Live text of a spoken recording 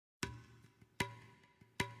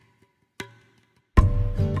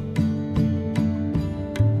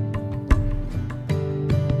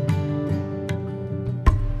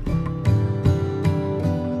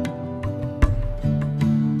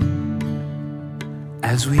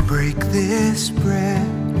As we break this bread,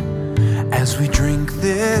 as we drink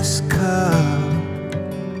this cup,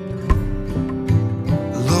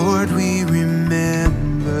 Lord, we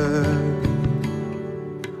remember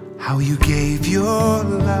how you gave your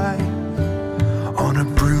life on a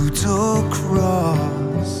brutal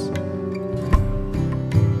cross.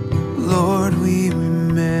 Lord, we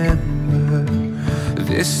remember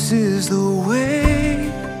this is the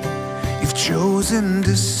way you've chosen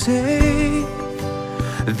to save.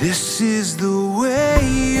 This is the way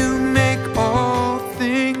you make all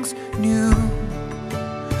things new.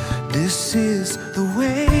 This is the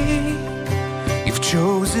way you've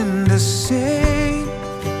chosen to save.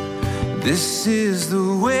 This is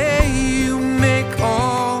the way you make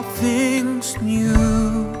all things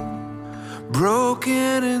new.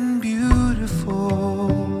 Broken and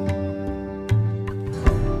beautiful,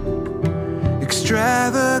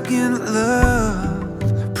 extravagant love,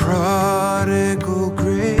 prodigal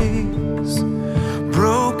grace,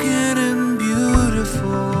 broken and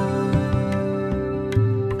beautiful,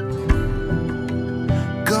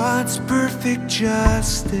 God's perfect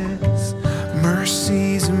justice,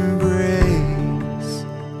 mercies embrace.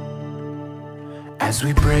 As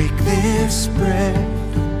we break this bread,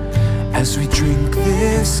 as we drink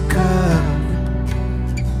this cup,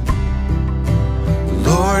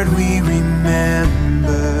 Lord, we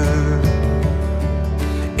remember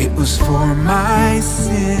it was for my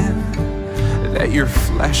sin that your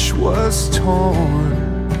flesh was torn.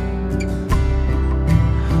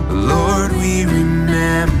 Lord, we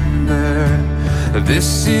remember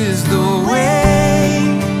this is the way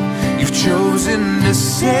you've chosen to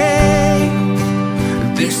save.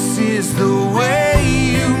 This is the way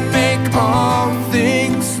you make all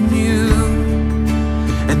things new.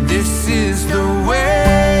 And this is the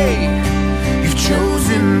way you've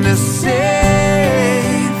chosen to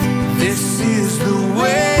save. This is the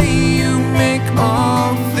way you make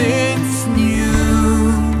all things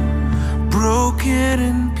new. Broken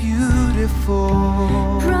and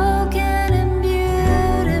beautiful, broken and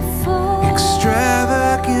beautiful,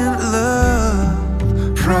 extravagant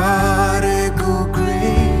love, prodigal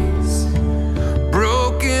grace,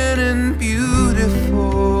 broken and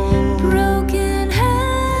beautiful, broken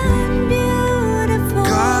and beautiful,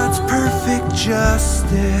 God's perfect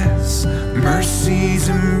justice, mercies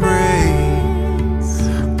embrace,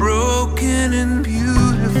 broken and beautiful,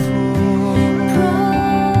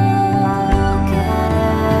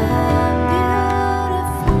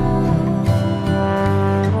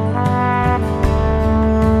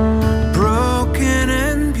 broken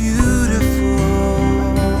and beautiful,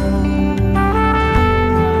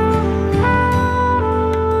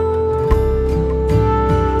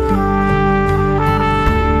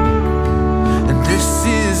 and this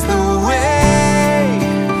is the way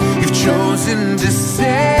you've chosen to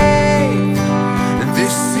save. And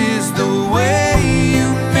this is the way you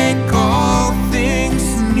make all things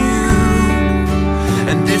new.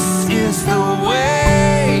 And this is the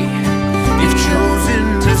way you've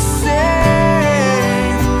chosen to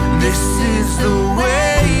save. This is the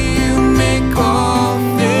way you make all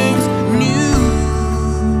things new.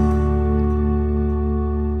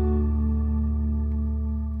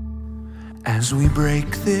 As we break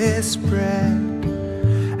this bread,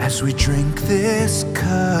 as we drink this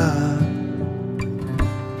cup,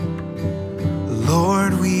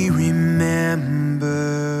 Lord, we remember